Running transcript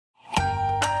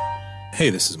Hey,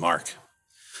 this is Mark.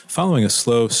 Following a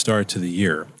slow start to the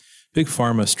year, Big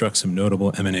Pharma struck some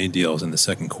notable M&A deals in the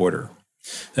second quarter.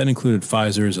 That included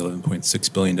Pfizer's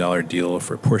 $11.6 billion deal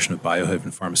for a portion of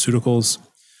Biohaven Pharmaceuticals,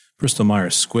 Bristol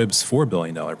Myers Squibb's $4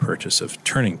 billion purchase of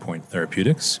Turning Point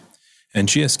Therapeutics, and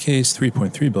GSK's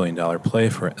 $3.3 billion play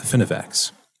for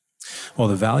Affinivax. While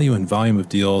the value and volume of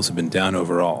deals have been down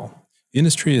overall, the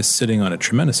industry is sitting on a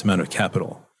tremendous amount of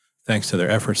capital, thanks to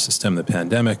their efforts to stem the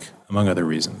pandemic, among other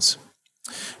reasons.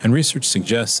 And research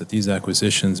suggests that these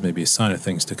acquisitions may be a sign of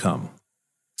things to come.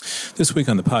 This week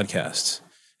on the podcast,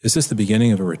 is this the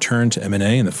beginning of a return to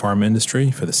M&A in the pharma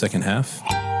industry for the second half?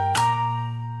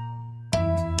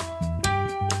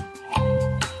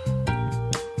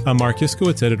 I'm Mark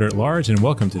Iskowitz, Editor-at-Large, and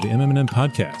welcome to the MM+M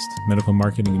Podcast, medical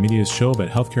marketing and media's show about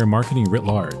healthcare marketing writ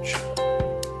large.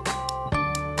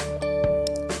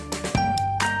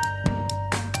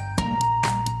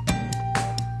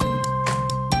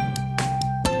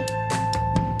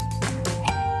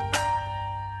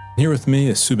 Here with me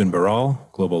is Subin Baral,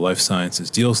 Global Life Sciences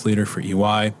Deals Leader for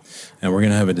EY, and we're going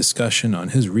to have a discussion on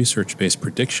his research-based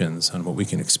predictions on what we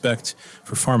can expect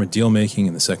for pharma deal-making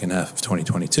in the second half of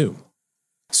 2022.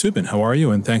 Subin, how are you?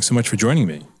 And thanks so much for joining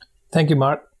me. Thank you,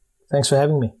 Mark. Thanks for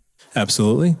having me.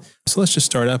 Absolutely. So let's just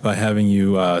start out by having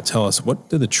you tell us,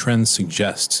 what do the trends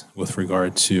suggest with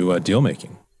regard to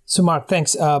deal-making? So, Mark,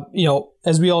 thanks.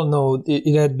 As we all know,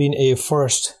 it had been a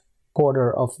first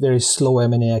quarter of very slow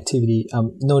M&A activity.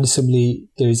 Noticeably,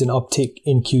 there is an uptick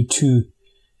in Q2.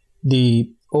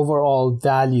 The overall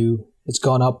value has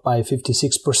gone up by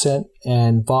 56%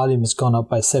 and volume has gone up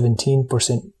by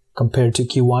 17% compared to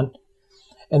Q1.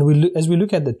 And as we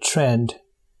look at the trend,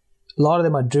 a lot of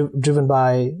them are driven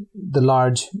by the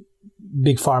large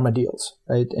big pharma deals,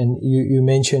 right? And you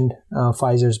mentioned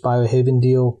Pfizer's Biohaven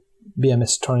deal,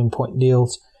 BMS Turning Point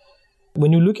deals.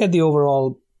 When you look at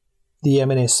the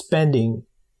M&A spending,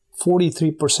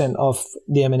 43% of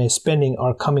the M&A spending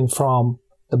are coming from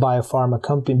the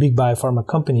big biopharma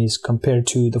companies compared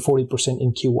to the 40%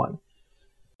 in Q1.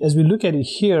 As we look at it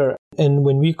here, and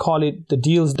when we call it the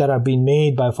deals that are being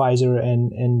made by Pfizer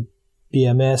and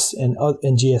BMS and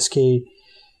GSK,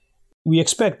 we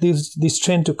expect this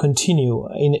trend to continue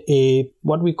in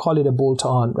what we call it a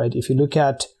bolt-on, right? If you look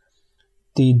at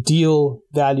the deal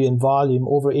value and volume,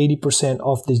 over 80%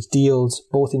 of these deals,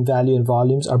 both in value and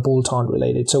volumes, are bolt-on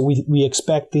related. So we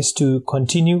expect this to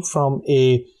continue from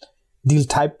a deal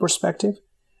type perspective.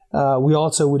 We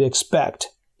also would expect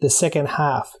the second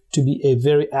half to be a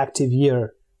very active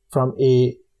year from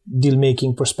a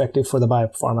deal-making perspective for the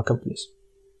biopharma companies.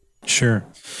 Sure.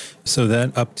 So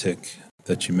that uptick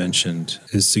that you mentioned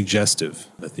is suggestive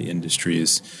that the industry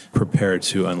is prepared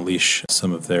to unleash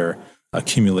some of their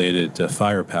accumulated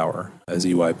firepower, as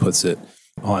EY puts it,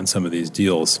 on some of these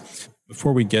deals.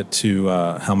 Before we get to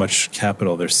how much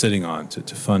capital they're sitting on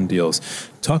to fund deals,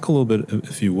 talk a little bit,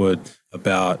 if you would,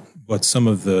 about what some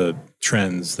of the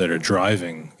trends that are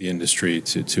driving the industry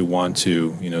to want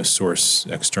to source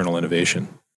external innovation.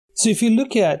 So if you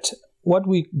look at what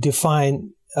we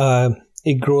define a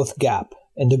growth gap,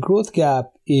 and the growth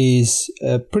gap is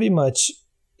pretty much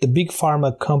the big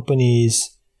pharma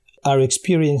companies are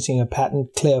experiencing a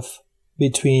patent cliff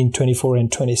between 24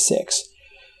 and 26.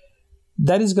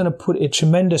 That is going to put a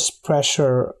tremendous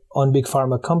pressure on big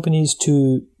pharma companies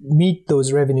to meet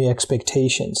those revenue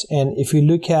expectations. And if you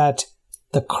look at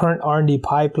the current R&D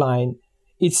pipeline,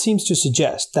 it seems to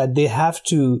suggest that they have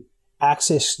to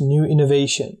access new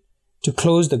innovation to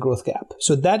close the growth gap.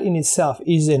 So that in itself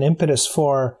is an impetus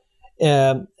for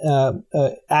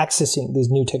accessing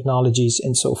these new technologies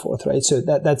and so forth, right? So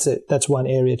that's one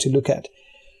area to look at.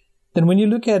 Then when you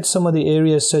look at some of the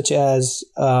areas such as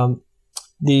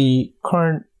the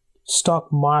current stock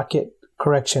market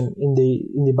correction in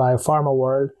the biopharma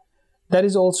world, that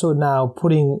is also now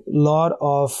putting a lot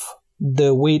of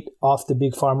the weight of the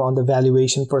big pharma on the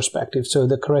valuation perspective. So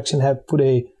the correction have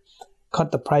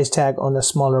cut the price tag on the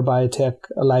smaller biotech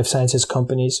life sciences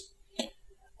companies.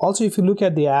 Also, if you look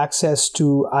at the access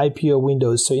to IPO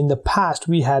windows, so in the past,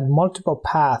 we had multiple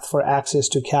paths for access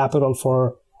to capital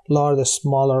for a lot of the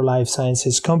smaller life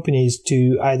sciences companies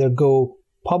to either go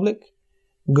public,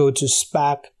 go to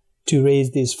SPAC to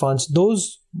raise these funds.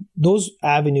 Those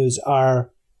avenues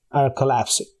are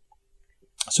collapsing.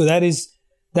 So that is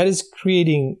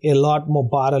creating a lot more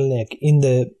bottleneck in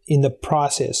the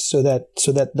process so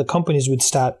that the companies would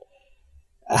start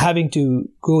having to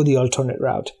go the alternate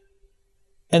route.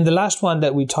 And the last one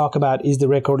that we talk about is the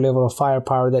record level of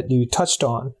firepower that you touched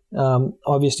on.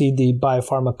 Obviously, the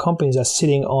biopharma companies are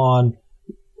sitting on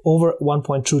over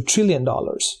 $1.2 trillion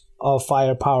of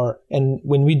firepower. And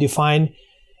when we define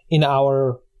in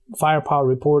our firepower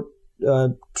report,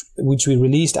 which we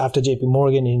released after JP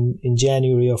Morgan in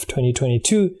January of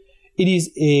 2022, it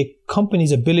is a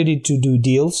company's ability to do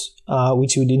deals,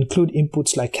 which would include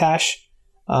inputs like cash,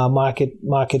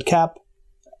 market cap,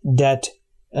 debt,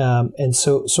 and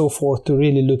so forth, to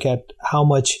really look at how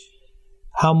much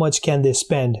can they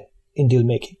spend in deal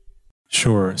making.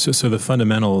 Sure. So the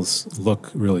fundamentals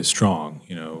look really strong,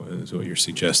 is what you're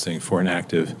suggesting for an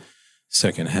active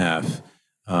second half.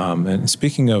 And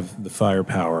speaking of the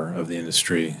firepower of the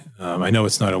industry, I know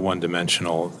it's not a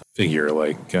one-dimensional figure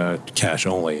like cash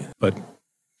only, but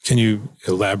can you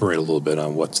elaborate a little bit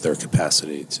on what's their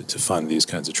capacity to fund these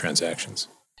kinds of transactions?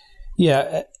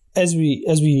 Yeah, as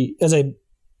I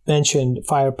mentioned,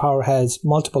 firepower has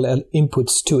multiple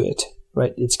inputs to it,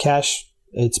 right? It's cash,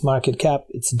 it's market cap,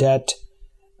 it's debt,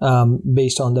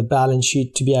 based on the balance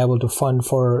sheet to be able to fund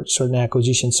for certain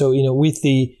acquisitions. So, with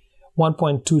the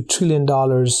 $1.2 trillion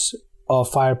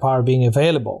of firepower being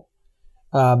available,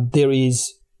 there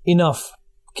is enough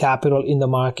capital in the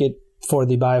market for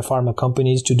the biopharma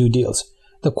companies to do deals.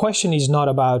 The question is not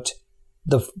about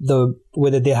the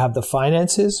whether they have the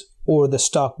finances or the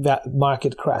stock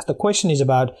market crash. The question is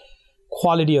about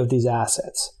quality of these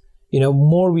assets.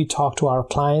 More we talk to our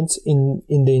clients in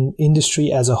the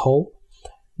industry as a whole,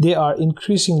 they are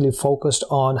increasingly focused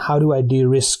on how do I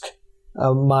de-risk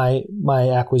my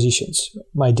acquisitions,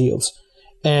 my deals.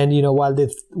 And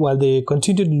while they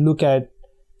continue to look at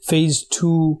phase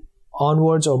 2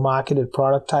 onwards or marketed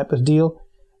product type of deal,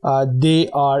 they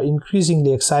are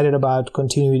increasingly excited about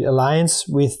continued alliance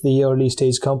with the early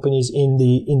stage companies in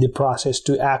the process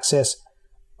to access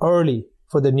early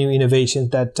for the new innovations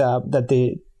that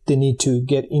they need to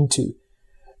get into.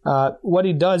 What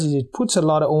it does is it puts a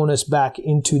lot of onus back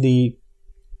into the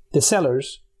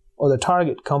sellers or the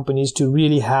target companies to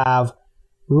really have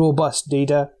robust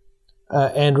data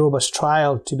and robust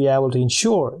trial to be able to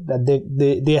ensure that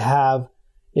they have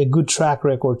a good track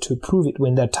record to prove it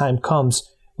when that time comes,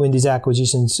 when these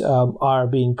acquisitions are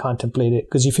being contemplated.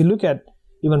 Because if you look at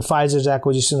even Pfizer's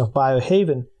acquisition of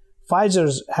Biohaven,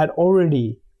 Pfizer's had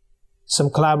already some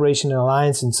collaboration and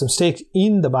alliance and some stakes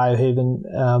in the Biohaven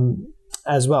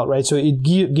as well, right? So it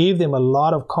gave them a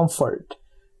lot of comfort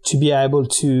to be able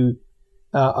to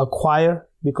acquire,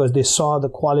 because they saw the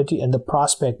quality and the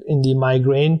prospect in the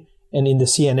migraine and in the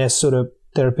CNS sort of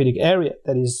therapeutic area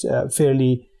that is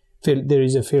there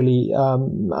is a fairly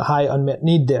high unmet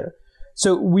need there.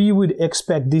 So we would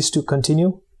expect this to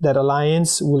continue, that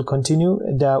alliance will continue,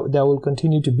 that will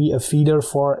continue to be a feeder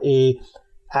for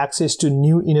access to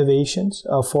new innovations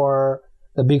for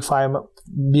the big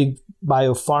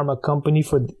biopharma company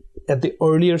at the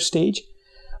earlier stage.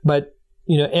 But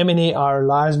M&A are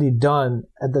largely done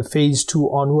at the phase 2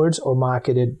 onwards or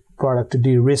marketed product to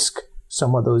de-risk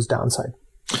some of those downside.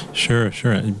 Sure.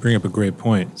 You bring up a great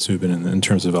point, Subin, in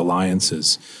terms of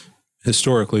alliances.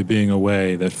 Historically being a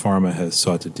way that pharma has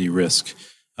sought to de-risk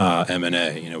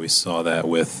M&A. We saw that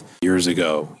with years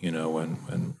ago,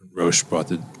 when Roche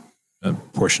bought a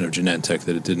portion of Genentech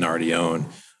that it didn't already own,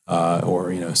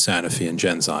 or Sanofi and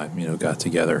Genzyme, got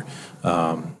together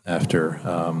after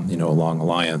a long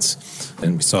alliance,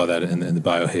 and we saw that in the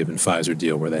Biohaven Pfizer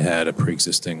deal, where they had a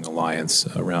pre-existing alliance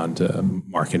around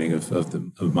marketing of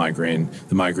the migraine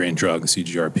drug, the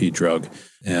CGRP drug,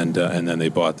 and then they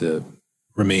bought the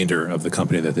remainder of the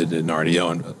company that they didn't already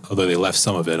own, although they left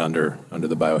some of it under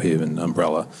the Biohaven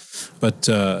umbrella. But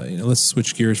let's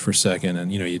switch gears for a second,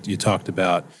 and you talked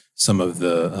about some of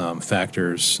the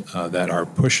factors that are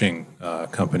pushing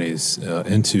companies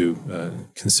into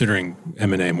considering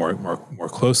M&A more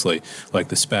closely, like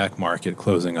the SPAC market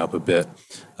closing up a bit.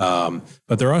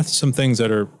 But there are some things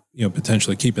that are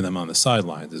potentially keeping them on the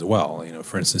sidelines as well.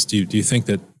 For instance, do you think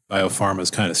that biopharma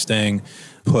is kind of staying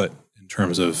put in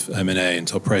terms of M&A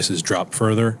until prices drop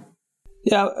further?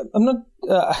 Yeah, I'm not.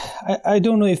 I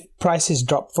don't know if prices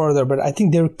drop further, but I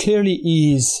think there clearly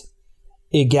is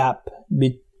a gap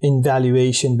in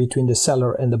valuation between the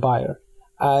seller and the buyer.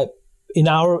 In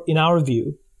our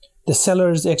view, the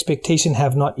seller's expectation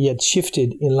have not yet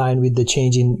shifted in line with the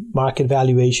change in market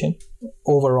valuation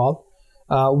overall.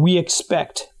 We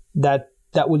expect that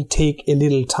will take a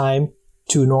little time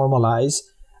to normalize.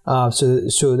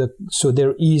 So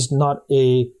there is not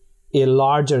a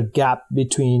larger gap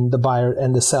between the buyer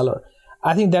and the seller.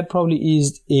 I think that probably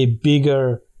is a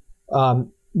bigger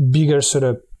sort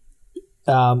of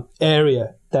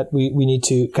area that we need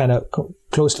to kind of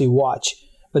closely watch.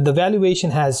 But the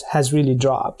valuation has really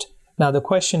dropped. Now, the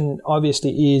question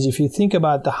obviously is, if you think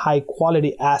about the high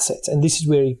quality assets, and this is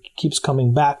where it keeps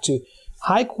coming back to,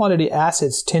 high quality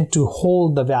assets tend to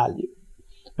hold the value,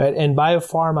 right? And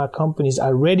biopharma companies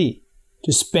are ready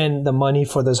to spend the money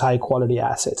for those high quality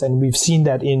assets. And we've seen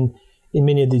that in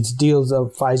many of these deals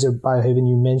of Pfizer, Biohaven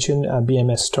you mentioned,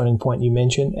 BMS Turning Point you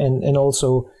mentioned, and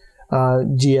also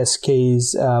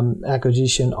GSK's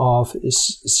acquisition of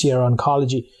Sierra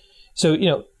Oncology. So,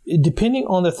 depending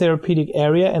on the therapeutic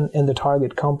area and the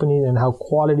target company and how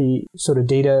quality sort of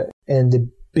data and the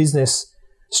business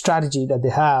strategy that they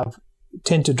have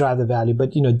tend to drive the value.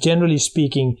 But, generally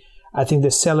speaking, I think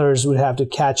the sellers would have to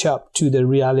catch up to the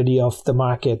reality of the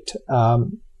market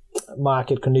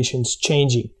conditions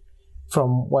changing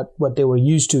from what they were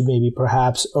used to maybe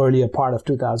perhaps earlier part of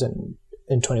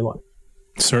 2021.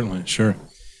 Certainly, sure.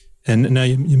 And now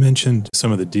you mentioned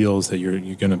some of the deals that you're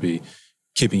going to be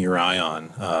keeping your eye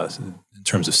on in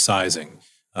terms of sizing.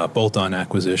 Bolt-on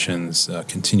acquisitions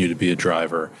continue to be a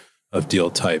driver of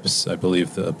deal types. I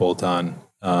believe the bolt-on,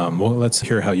 let's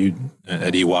hear how you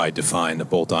at EY define a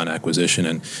bolt-on acquisition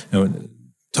and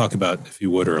talk about, if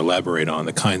you would, or elaborate on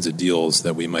the kinds of deals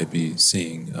that we might be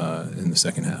seeing in the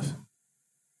second half.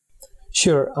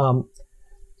 Sure.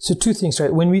 So two things,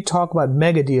 right? When we talk about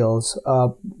mega deals,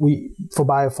 for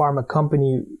biopharma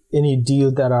company, any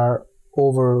deals that are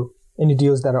over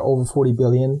 40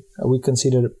 billion, we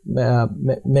consider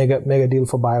mega deal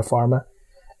for biopharma,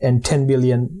 and 10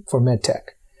 billion for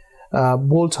medtech.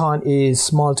 Bolt-on is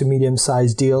small to medium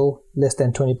sized deal, less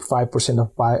than 25%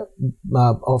 of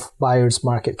buyer's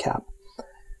market cap.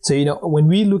 So when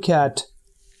we look at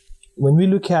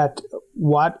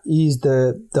what is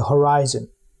the horizon,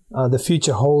 the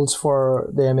future holds for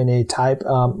the M&A type,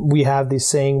 we have this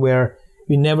saying where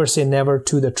we never say never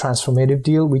to the transformative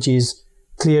deal, which is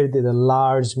clearly the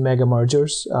large mega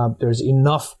mergers. There's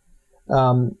enough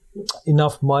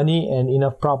money and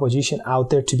enough proposition out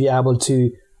there to be able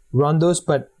to run those.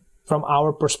 But from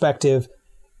our perspective,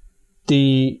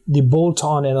 the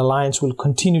bolt-on and alliance will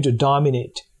continue to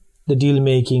dominate the deal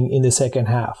making in the second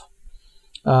half.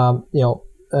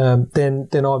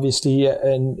 Then obviously,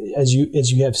 and as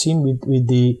you have seen with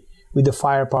the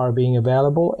firepower being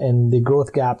available and the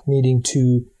growth gap needing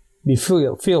to be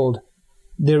filled,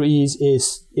 there is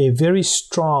a very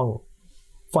strong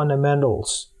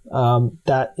fundamentals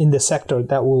that in the sector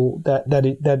that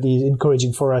is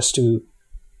encouraging for us to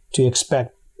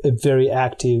expect a very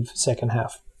active second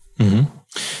half. Mm-hmm.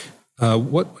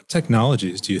 What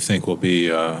technologies do you think will be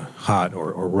hot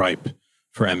or ripe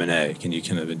for M&A? Can you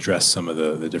kind of address some of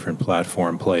the different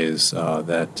platform plays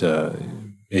that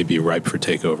may be ripe for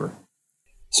takeover?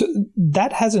 So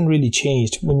that hasn't really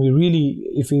changed. When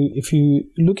if you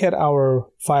look at our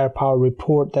firepower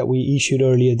report that we issued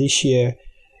earlier this year,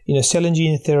 cell and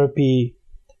gene therapy,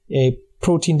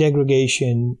 protein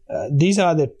degradation, these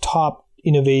are the top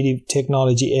innovative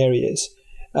technology areas.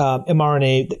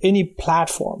 mRNA, any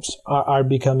platforms are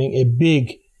becoming a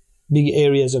big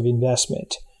areas of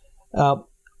investment.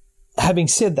 Having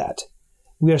said that,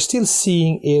 we are still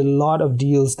seeing a lot of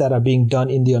deals that are being done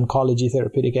in the oncology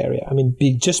therapeutic area. I mean,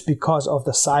 just because of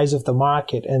the size of the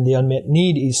market and the unmet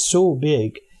need is so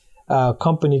big,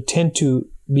 companies tend to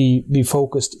be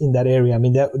focused in that area. I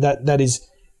mean, that is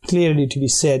clearly to be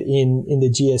said in the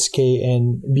GSK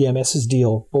and BMS's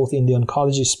deal, both in the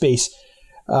oncology space.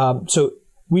 So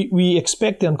we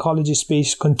expect the oncology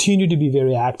space continue to be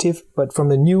very active, but from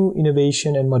the new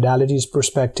innovation and modalities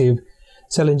perspective,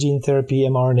 cell and gene therapy,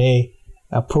 mRNA,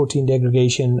 protein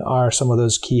degradation are some of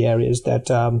those key areas that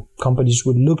companies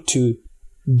would look to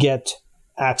get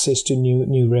access to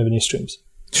new revenue streams.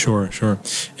 Sure.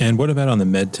 And what about on the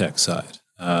medtech side?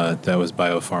 That was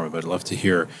biopharma, but I'd love to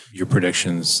hear your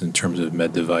predictions in terms of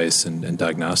med device and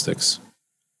diagnostics.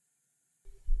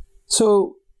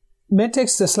 So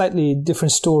medtech's a slightly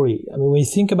different story. I mean, when you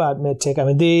think about medtech, I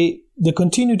mean, they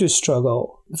continue to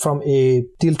struggle from a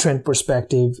deal trend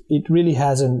perspective. It really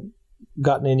hasn't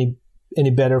gotten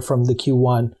any better from the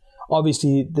Q1.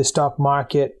 Obviously, the stock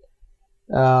market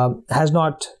has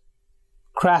not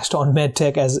crashed on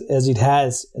medtech as it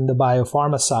has in the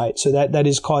biopharma side. So that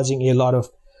is causing a lot of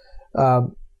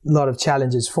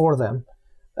challenges for them.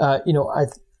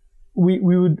 We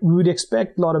would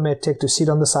expect a lot of medtech to sit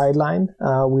on the sideline.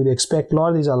 We'd expect a lot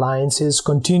of these alliances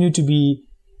continue to be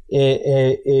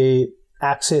a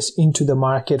access into the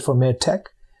market for medtech.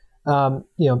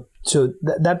 So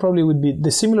that probably would be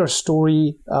the similar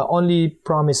story. Only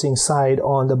promising side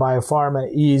on the biopharma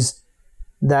is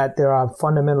that there are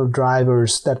fundamental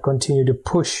drivers that continue to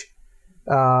push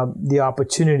the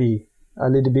opportunity a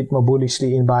little bit more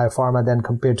bullishly in biopharma than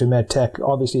compared to medtech.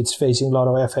 Obviously, it's facing a lot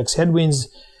of FX headwinds,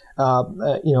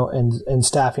 and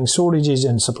staffing shortages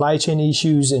and supply chain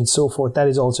issues and so forth. That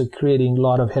is also creating a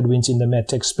lot of headwinds in the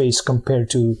medtech space compared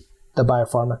to the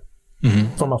biopharma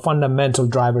from a fundamental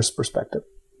drivers perspective.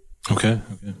 Okay.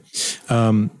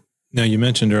 Now, you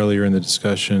mentioned earlier in the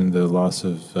discussion the loss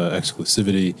of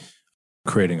exclusivity,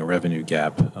 creating a revenue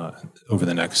gap over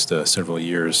the next several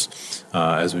years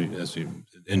as the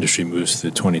industry moves through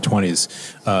the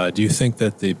 2020s. Do you think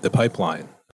that the pipeline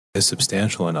is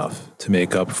substantial enough to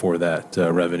make up for that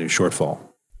revenue shortfall?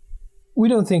 We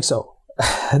don't think so.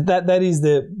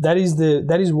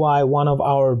 That is why one of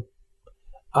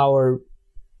our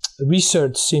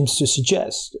research seems to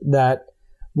suggest that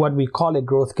what we call a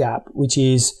growth gap, which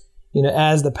is,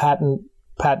 as the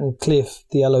patent cliff,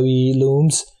 the LOE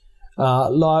looms,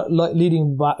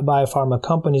 leading biopharma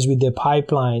companies with their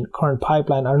current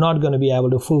pipeline are not going to be able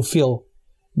to fulfill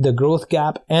the growth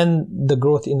gap and the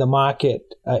growth in the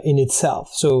market in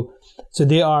itself. So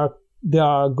they are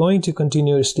going to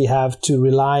continuously have to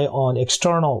rely on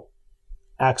external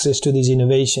access to these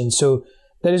innovations. So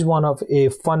that is one of a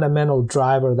fundamental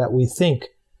driver that we think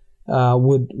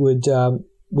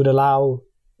would allow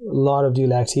a lot of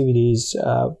deal activities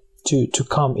to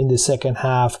come in the second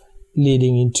half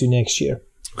leading into next year.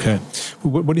 Okay.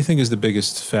 What do you think is the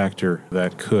biggest factor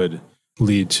that could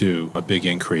lead to a big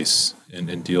increase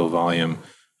in deal volume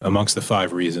amongst the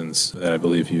 5 reasons that I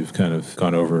believe you've kind of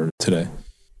gone over today?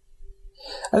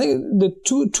 I think the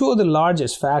two of the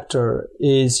largest factor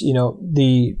is,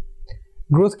 the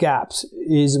growth gaps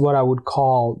is what I would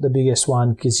call the biggest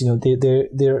one, because,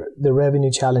 the revenue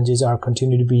challenges are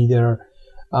continue to be there.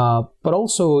 But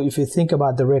also, if you think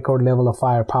about the record level of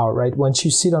firepower, right? Once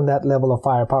you sit on that level of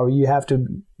firepower, you have to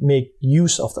make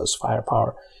use of those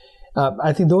firepower.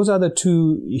 I think those are the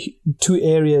two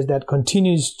areas that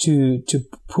continues to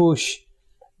push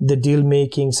the deal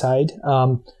making side.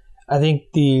 I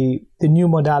think the new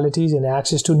modalities and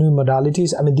access to new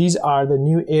modalities, these are the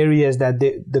new areas that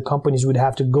the companies would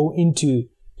have to go into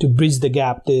to bridge the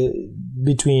gap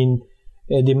between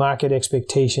the market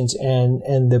expectations and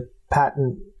the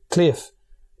patent cliff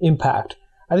impact.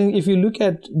 I think if you look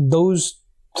at those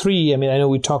 3, I know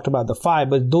we talked about the 5,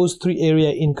 but those 3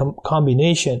 areas in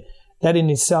combination, that in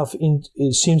itself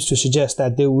it seems to suggest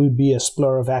that there will be a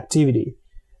splur of activity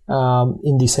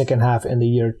in the second half and the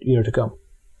year to come.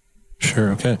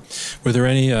 Sure. Okay. Were there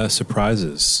any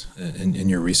surprises in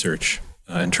your research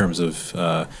in terms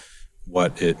of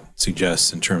what it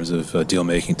suggests in terms of deal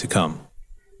making to come?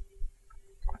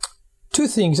 2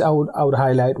 things I would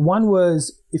highlight. One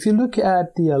was, if you look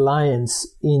at the alliance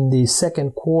in the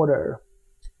second quarter,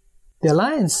 the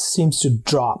alliance seems to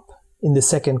drop in the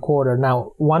second quarter.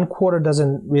 Now, 1 quarter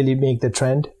doesn't really make the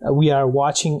trend. We are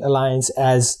watching alliance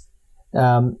as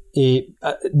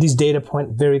this data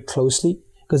point very closely,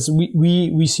 because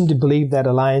we seem to believe that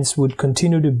alliance would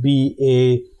continue to be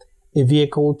a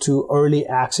vehicle to early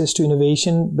access to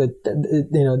innovation. But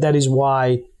that is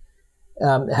why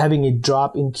having it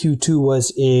drop in Q2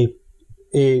 was a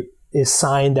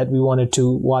sign that we wanted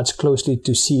to watch closely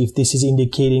to see if this is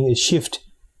indicating a shift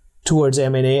towards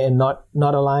M&A and not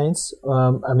alliance.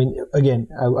 Again,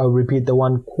 I'll repeat, the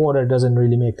 1 quarter doesn't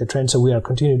really make the trend, so we are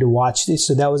continuing to watch this.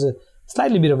 So that was a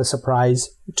slightly bit of a surprise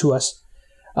to us.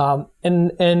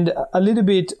 And a little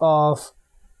bit of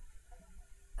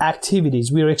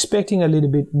activities. We are expecting a little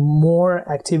bit more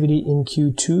activity in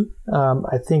Q2.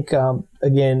 I think,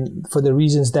 again, for the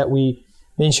reasons that we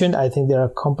mentioned, I think there are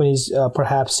companies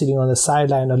perhaps sitting on the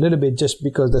sideline a little bit just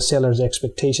because the seller's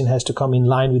expectation has to come in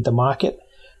line with the market.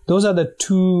 Those are the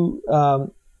 2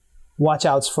 watch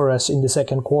outs for us in the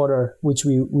second quarter, which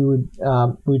we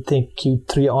would think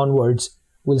Q3 onwards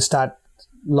will start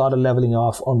a lot of leveling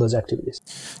off on those activities.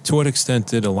 To what extent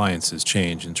did alliances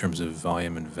change in terms of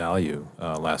volume and value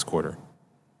last quarter?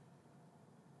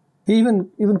 Even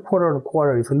quarter on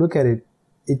quarter, if you look at it,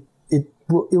 it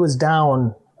was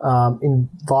down in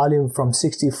volume from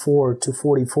 64 to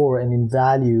 44, and in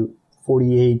value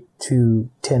 48 to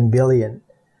 10 billion.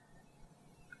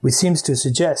 Which seems to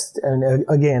suggest, and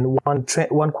again,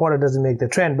 1 quarter doesn't make the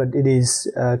trend, but it is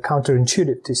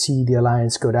counterintuitive to see the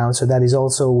alliance go down. So that is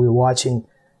also, we're watching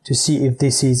to see if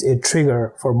this is a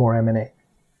trigger for more M&A.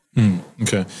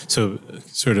 Okay. So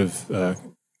sort of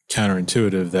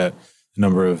counterintuitive that the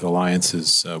number of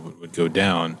alliances would go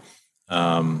down.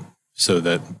 So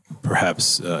that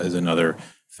perhaps is another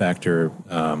factor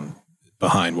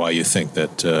behind why you think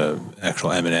that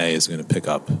actual M&A is going to pick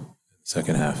up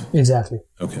second half. Exactly.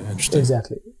 Okay, interesting.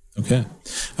 Exactly. Okay.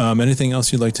 Anything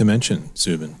else you'd like to mention,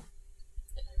 Subin?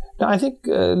 No, I think,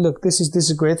 look, this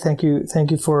is great. Thank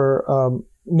you for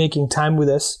making time with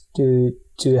us to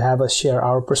have us share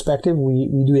our perspective. We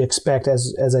do expect,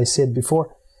 as I said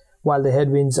before, while the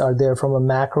headwinds are there from a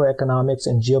macroeconomics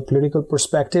and geopolitical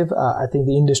perspective, I think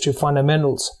the industry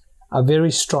fundamentals are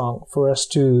very strong for us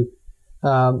to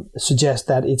suggest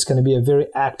that it's going to be a very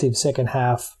active second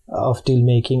half of deal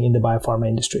making in the biopharma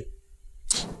industry.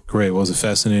 Great. Well, it was a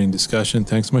fascinating discussion.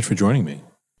 Thanks so much for joining me.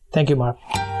 Thank you, Mark.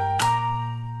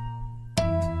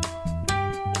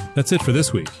 That's it for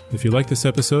this week. If you like this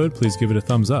episode, please give it a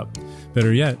thumbs up.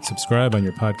 Better yet, subscribe on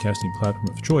your podcasting platform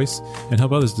of choice and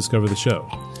help others discover the show.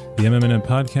 The MM+M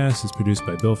Podcast is produced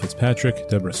by Bill Fitzpatrick,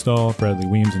 Deborah Stahl, Bradley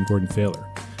Weems, and Gordon Failer.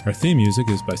 Our theme music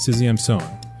is by Sizzy M. Sohn.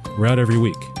 We're out every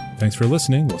week. Thanks for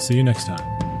listening. We'll see you next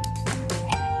time.